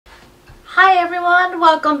Hi everyone,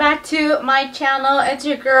 welcome back to my channel. It's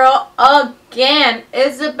your girl again,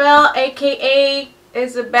 Isabel, aka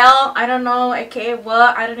Isabel. I don't know, aka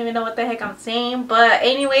what, I don't even know what the heck I'm saying, but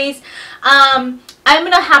anyways, I'm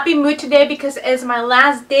in a happy mood today because it's my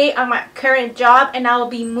last day on my current job and I will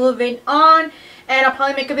be moving on, and I'll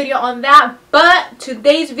probably make a video on that. But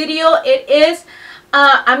today's video, it is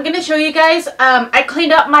I'm gonna show you guys, I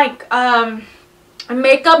cleaned up my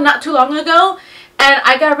makeup not too long ago, and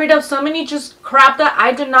I got rid of so many just crap that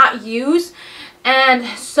I do not use. And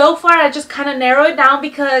so far I just kind of narrow it down,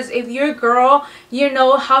 because if you're a girl, you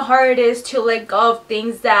know how hard it is to let go of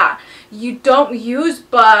things that you don't use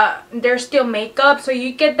but they're still makeup. So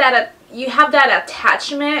you get that, you have that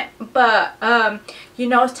attachment, but you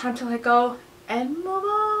know it's time to let go and move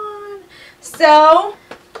on. So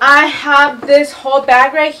I have this whole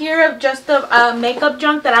bag right here of just the makeup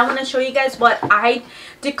junk that I want to show you guys what I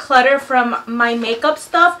declutter from my makeup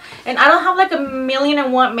stuff. And I don't have like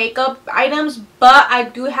 1,000,001 makeup items, but I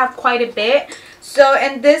do have quite a bit. So,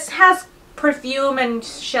 and this has perfume and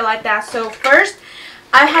shit like that. So first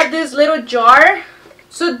I have this little jar.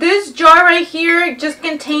 So this jar right here just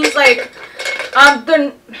contains like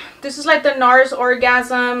this is like the NARS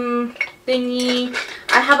orgasm thingy.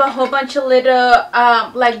 I have a whole bunch of little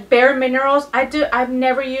like bare minerals. I've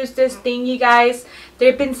never used this thing, you guys.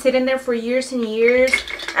 They've been sitting there for years and years.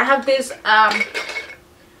 I have this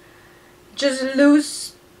just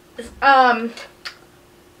loose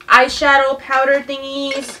eyeshadow powder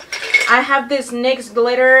thingies. I have this NYX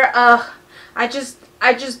glitter. I just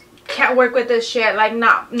can't work with this shit. Like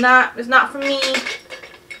it's not for me.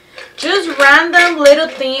 Just random little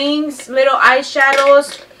things, little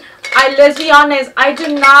eyeshadows. Let's be honest, I do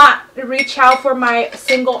not reach out for my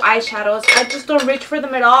single eyeshadows. I just don't reach for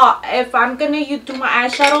them at all. If I'm gonna do my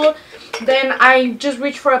eyeshadow, then I just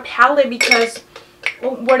reach for a palette, because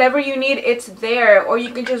whatever you need, it's there. Or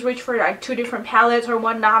you can just reach for like 2 different palettes or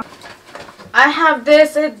whatnot. I have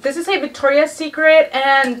this. This is a Victoria's Secret,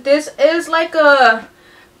 and this is like a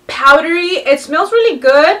powdery. It smells really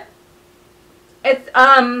good. It's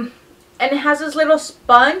and it has this little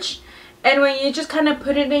sponge. And when you just kind of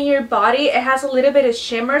put it in your body, it has a little bit of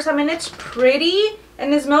shimmers. I mean, it's pretty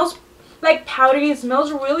and it smells like powdery. It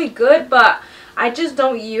smells really good, but I just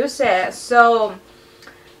don't use it. So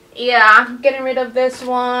yeah, I'm getting rid of this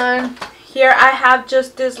one. Here I have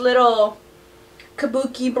just this little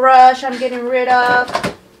kabuki brush I'm getting rid of.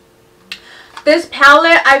 This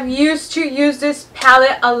palette, I've used to use this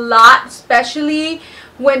palette a lot, especially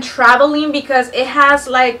when traveling, because it has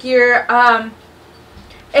like your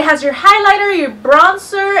it has your highlighter, your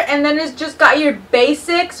bronzer, and then it's just got your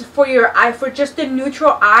basics for your eye, for just the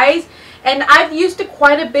neutral eyes. And I've used it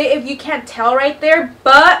quite a bit, if you can't tell right there,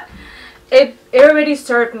 but it already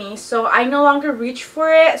served me, so I no longer reach for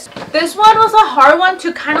it. This one was a hard one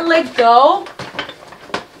to kind of let go,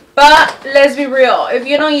 but let's be real, if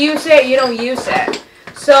you don't use it, you don't use it.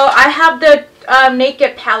 So I have the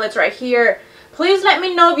Naked palettes right here. Please let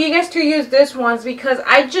me know if you guys to use this ones, because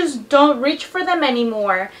I just don't reach for them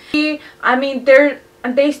anymore. I mean,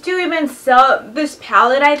 they still even sell this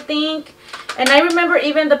palette, I think. And I remember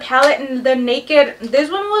even the palette in the Naked, this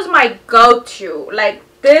one was my go-to. Like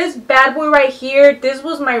this bad boy right here, this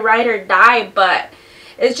was my ride or die, but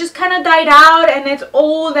it's just kind of died out and it's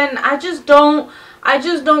old, and I just don't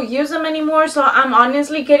use them anymore. So I'm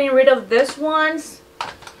honestly getting rid of this ones.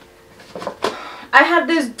 I have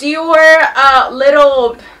this Dior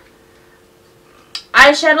little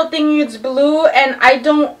eyeshadow thing. It's blue, and I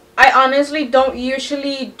honestly don't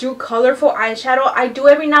usually do colorful eyeshadow. I do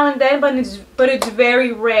every now and then, but it's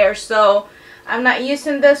very rare, so I'm not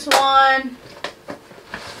using this one.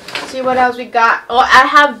 Let's see what else we got. Oh, I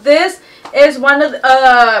have this. Is one of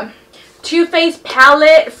the Too Faced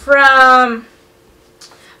palette from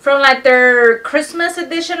like their Christmas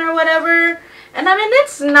edition or whatever. And I mean,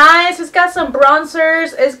 it's nice. It's got some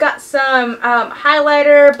bronzers. It's got some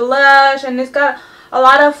highlighter, blush, and it's got a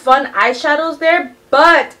lot of fun eyeshadows there.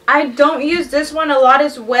 But I don't use this one a lot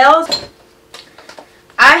as well.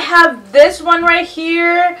 I have this one right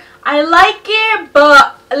here. I like it,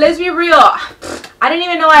 but let's be real. I didn't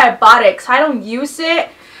even know why I bought it, because I don't use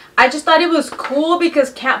it. I just thought it was cool because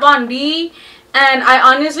Kat Von D. And I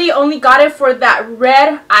honestly only got it for that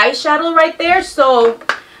red eyeshadow right there. So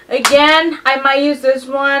again, I might use this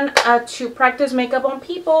one to practice makeup on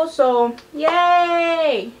people, so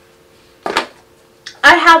yay!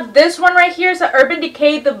 I have this one right here. It's the Urban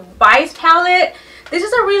Decay, the Vice palette. This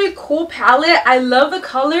is a really cool palette. I love the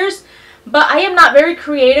colors, but I am not very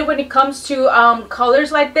creative when it comes to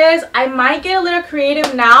colors like this. I might get a little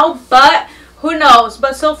creative now, but who knows.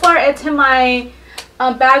 But so far, it's in my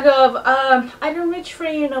bag of I don't reach for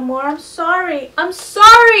you no more. I'm sorry. I'm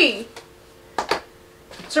sorry.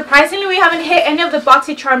 Surprisingly, we haven't hit any of the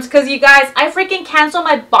BoxyCharms because you guys, I freaking canceled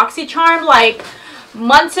my BoxyCharm like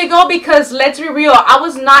months ago because let's be real, I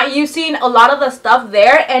was not using a lot of the stuff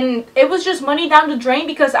there and it was just money down the drain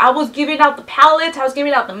because I was giving out the palettes, I was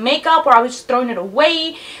giving out the makeup, or I was just throwing it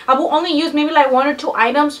away. I will only use maybe like 1 or 2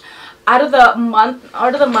 items out of the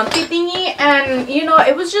monthly thingy, and you know,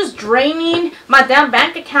 it was just draining my damn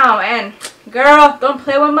bank account. And girl, don't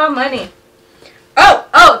play with my money.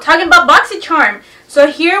 Oh, talking about BoxyCharm. So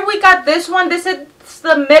here we got this one. This is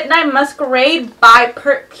the Midnight Masquerade by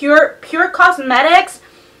Pure Cosmetics.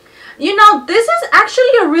 You know, this is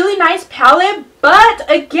actually a really nice palette, but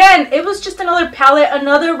again, it was just another palette,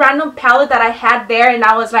 another random palette that I had there, and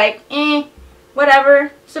I was like,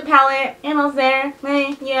 whatever, it's a palette, and I was there,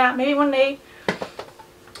 yeah, maybe one day.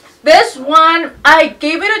 This one, I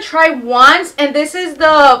gave it a try once, and this is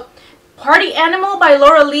the Party Animal by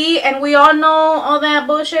Laura Lee, and we all know all that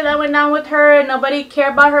bullshit that went down with her, and nobody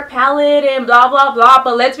cared about her palette, and blah, blah, blah,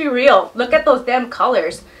 but let's be real, look at those damn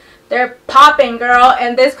colors. They're popping, girl,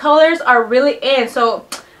 and these colors are really in, so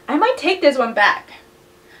I might take this one back.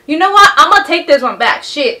 You know what? I'm gonna take this one back,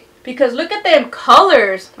 shit, because look at them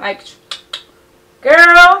colors, like,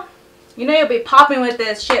 girl, you know you'll be popping with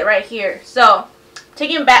this shit right here. So,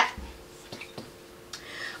 taking it back.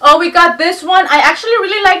 Oh, we got this one. I actually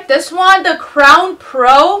really like this one. The Crown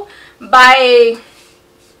Pro by,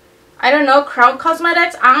 I don't know, Crown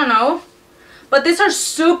Cosmetics. I don't know. But these are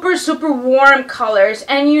super, super warm colors.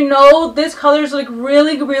 And you know, these colors look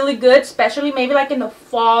really, really good. Especially maybe like in the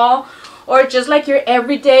fall. Or just like your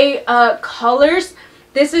everyday colors.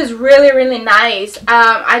 This is really, really nice.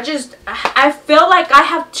 I feel like I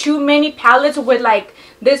have too many palettes with like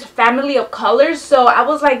this family of colors. So I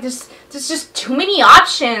was like, there's just too many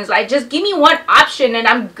options. Like, just give me one option and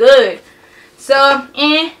I'm good. So,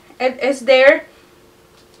 it's there.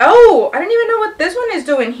 Oh, I don't even know what this one is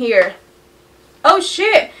doing here. Oh,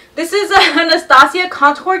 shit. This is a Anastasia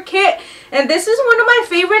contour kit. And this is one of my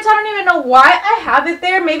favorites. I don't even know why I have it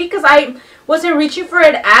there. Maybe because I wasn't reaching for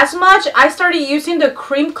it as much. I started using the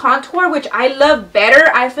cream contour, which I love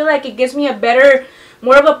better. I feel like it gives me a better,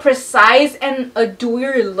 more of a precise and a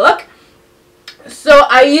dewier look. So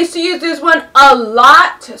I used to use this one a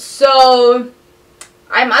lot. So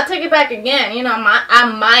I might take it back again. You know,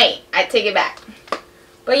 I take it back.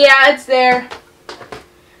 But yeah, it's there.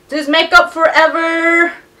 This Makeup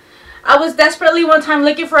Forever. I was desperately one time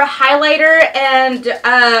looking for a highlighter, and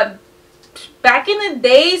back in the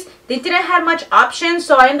days they didn't have much options,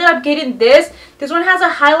 so I ended up getting this. This one has a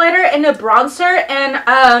highlighter and a bronzer,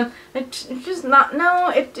 and it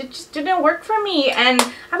just didn't work for me. And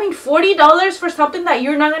I mean, $40 for something that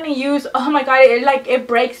you're not gonna use. Oh my god, it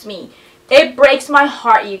breaks me. It breaks my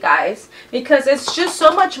heart, you guys, because it's just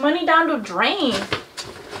so much money down the drain.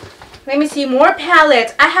 Let me see, more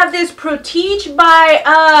palettes. I have this Protige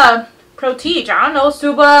by Protige, I don't know,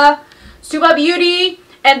 Suba Beauty,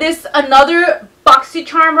 and this another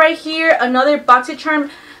BoxyCharm right here, another BoxyCharm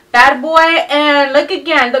bad boy. And look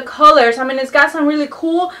again, the colors. I mean, it's got some really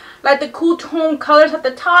cool, like the cool tone colors at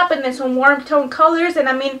the top, and then some warm tone colors. And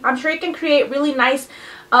I mean, I'm sure you can create really nice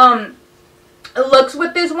looks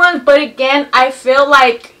with this one, but again, I feel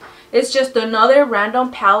like it's just another random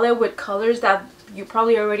palette with colors that you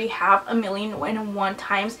probably already have 1,000,001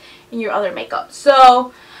 times in your other makeup.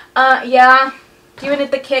 So yeah, giving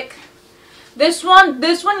it the kick. This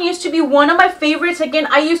one used to be one of my favorites. Again,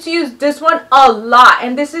 I used to use this one a lot,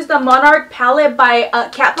 and this is the Monarch palette by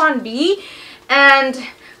Kat Von D. And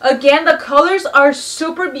again, the colors are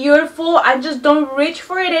super beautiful. I just don't reach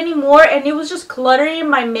for it anymore, and it was just cluttering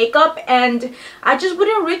my makeup, and I just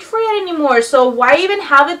wouldn't reach for it anymore. So why even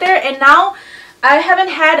have it there? And now I haven't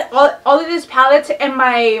had all of these palettes in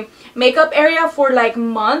my makeup area for like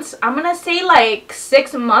months. I'm gonna say like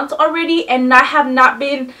 6 months already, and I have not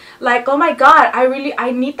been like, oh my god,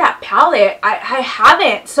 I need that palette. I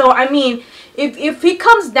haven't. So I mean, if it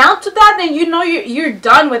comes down to that, then you know you're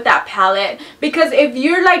done with that palette. Because if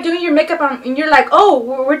you're like doing your makeup and you're like, oh,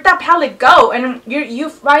 where'd that palette go, and you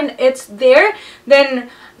find it's there, then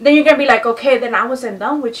you're gonna be like, okay, then I wasn't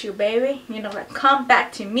done with you, baby. You know, like, come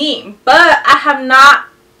back to me. But I have not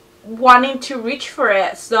wanting to reach for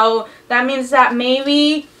it, so that means that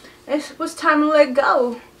maybe it was time to let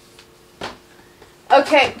go.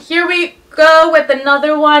 Okay, here we go with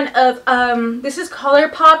another one of this is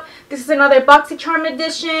ColourPop. This is another BoxyCharm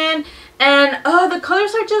edition, and oh, the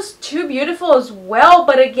colors are just too beautiful as well.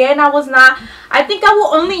 But again, I think I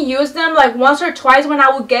will only use them like once or twice when I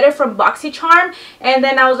will get it from BoxyCharm, and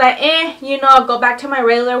then I was like, you know, I'll go back to my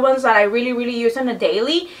regular ones that I really use on a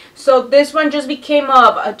daily. So this one just became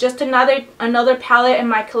just another palette in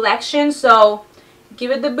my collection, so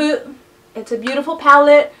give it the boot. It's a beautiful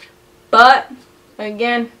palette, but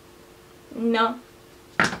again, no.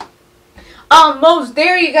 Almost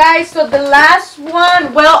there, you guys. So the last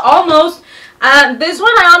one, well, almost. This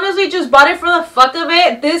one I honestly just bought it for the fuck of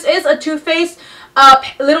it. This is a Too Faced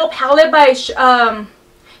little palette by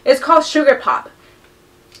it's called Sugar Pop.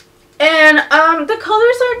 And the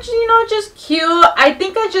colors are, you know, just cute. I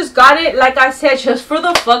think I just got it, like I said, just for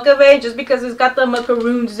the fuck of it, just because it's got the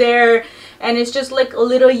macaroons there, and it's just like a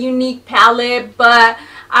little unique palette. But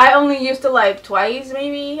I only used it like twice,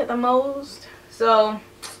 maybe at the most. So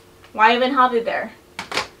why even have it there?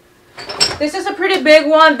 This is a pretty big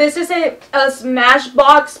one. This is a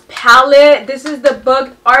Smashbox palette. This is the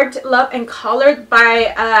book Art, Love, and Color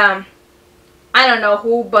by I don't know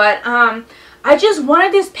who, but I just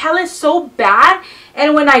wanted this palette so bad,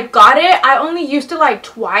 and when I got it, I only used it like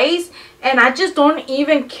twice, and I just don't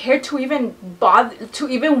even care to even bother to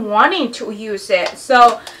even wanting to use it.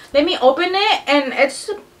 So let me open it, and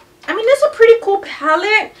it's, I mean, it's a pretty cool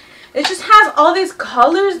palette. It just has all these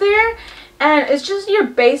colors there, and it's just your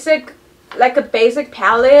basic, like a basic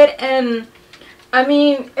palette. And I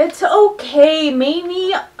mean, it's okay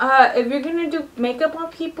maybe if you're gonna do makeup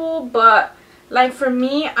on people, but like for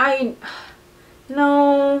me, I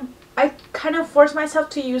kind of forced myself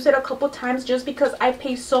to use it a couple times just because I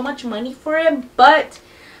pay so much money for it. But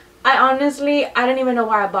I don't even know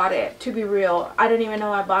why I bought it, to be real. I don't even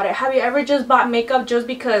know why I bought it. Have you ever just bought makeup just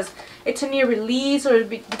because it's a new release, or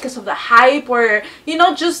because of the hype, or you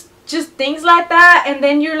know, just things like that, and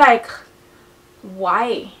then you're like,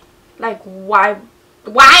 why? Like, why?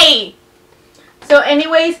 So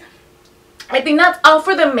anyways, I think that's all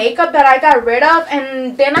for the makeup that I got rid of.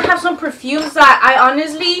 And then I have some perfumes that I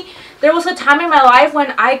honestly, there was a time in my life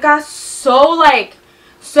when I got so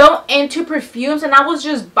into perfumes, and I was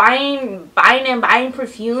just buying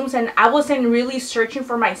perfumes, and I wasn't really searching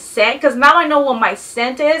for my scent, because now I know what my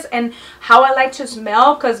scent is and how I like to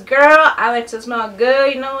smell, because girl, I like to smell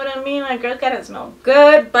good, you know what I mean? Like, girls gotta smell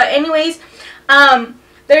good. But anyways,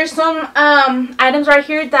 there's some items right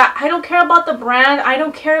here that I don't care about the brand. I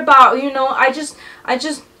don't care about, you know, I just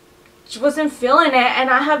wasn't feeling it. And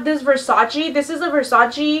I have this Versace. This is a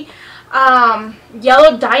Versace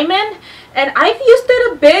yellow diamond, and I've used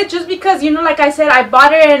it a bit just because, you know, like I said, I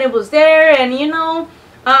bought it and it was there, and you know,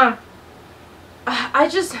 I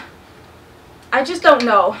just don't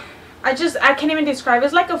know. I can't even describe.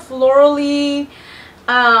 It's like a florally,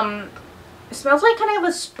 it smells like kind of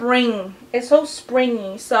a spring. It's so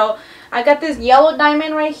springy. So I got this yellow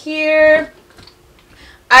diamond right here.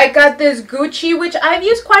 I got this Gucci, which I've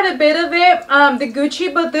used quite a bit of it, the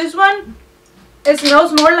Gucci, but this one, it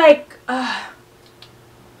smells more like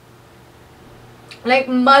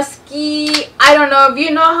musky. I don't know if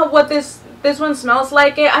you know what this one smells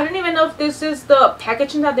like. I don't even know if this is the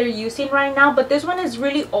packaging that they're using right now, but this one is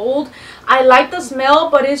really old. I like the smell,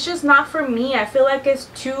 but it's just not for me. I feel like it's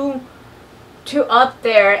too up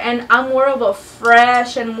there, and I'm more of a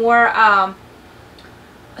fresh and more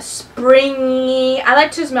springy. I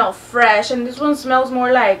like to smell fresh, and this one smells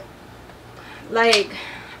more like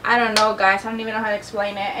I don't know, guys. I don't even know how to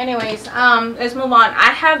explain it. Anyways, let's move on.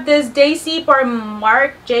 I have this Daisy by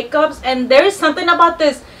Marc Jacobs, and there's something about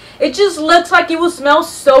this. It just looks like it will smell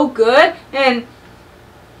so good, and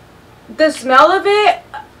the smell of it,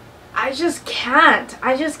 I just can't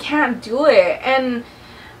do it. And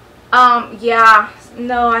yeah,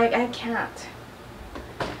 no, I can't.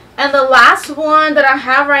 And the last one that I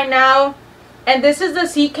have right now, and this is the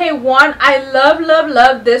CK1. I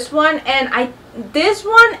love this one, and this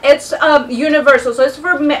one, it's universal, so it's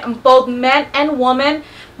for both men and women.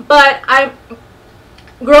 But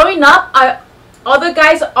growing up, all the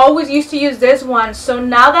guys always used to use this one, so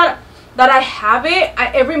now that I have it,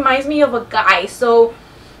 it reminds me of a guy. So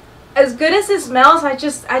as good as it smells, I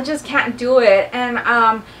just can't do it. And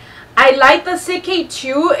I like the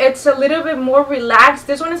CK2. It's a little bit more relaxed.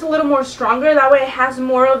 This one is a little more stronger. That way it has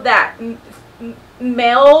more of that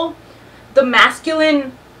the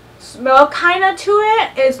masculine smell kind of to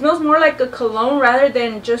it. It smells more like a cologne rather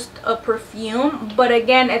than just a perfume. But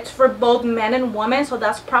again, it's for both men and women, so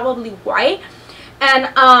that's probably why.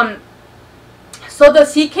 And so the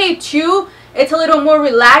CK2, it's a little more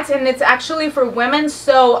relaxed, and it's actually for women.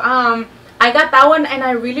 So I got that one and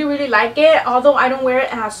I really like it, although I don't wear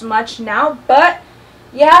it as much now. But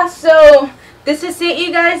yeah, so this is it,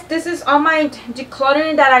 you guys. This is all my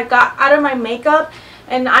decluttering that I got out of my makeup,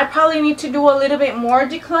 and I probably need to do a little bit more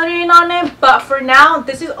decluttering on it, but for now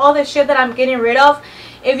this is all the shit that I'm getting rid of.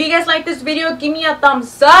 If you guys like this video, give me a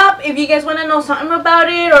thumbs up. If you guys want to know something about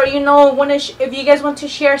it, or you know, if you guys want to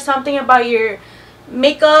share something about your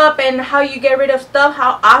makeup and how you get rid of stuff,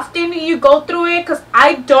 how often you go through it, because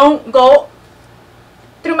I don't go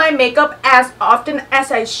through my makeup as often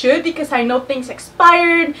as I should, because I know things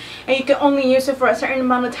expired and you can only use it for a certain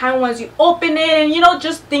amount of time once you open it, and you know,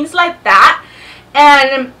 just things like that.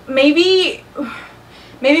 And maybe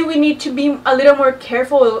we need to be a little more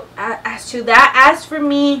careful as to that. As for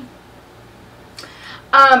me,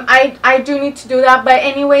 I do need to do that. But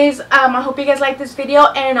anyways, I hope you guys like this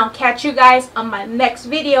video, and I'll catch you guys on my next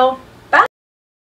video.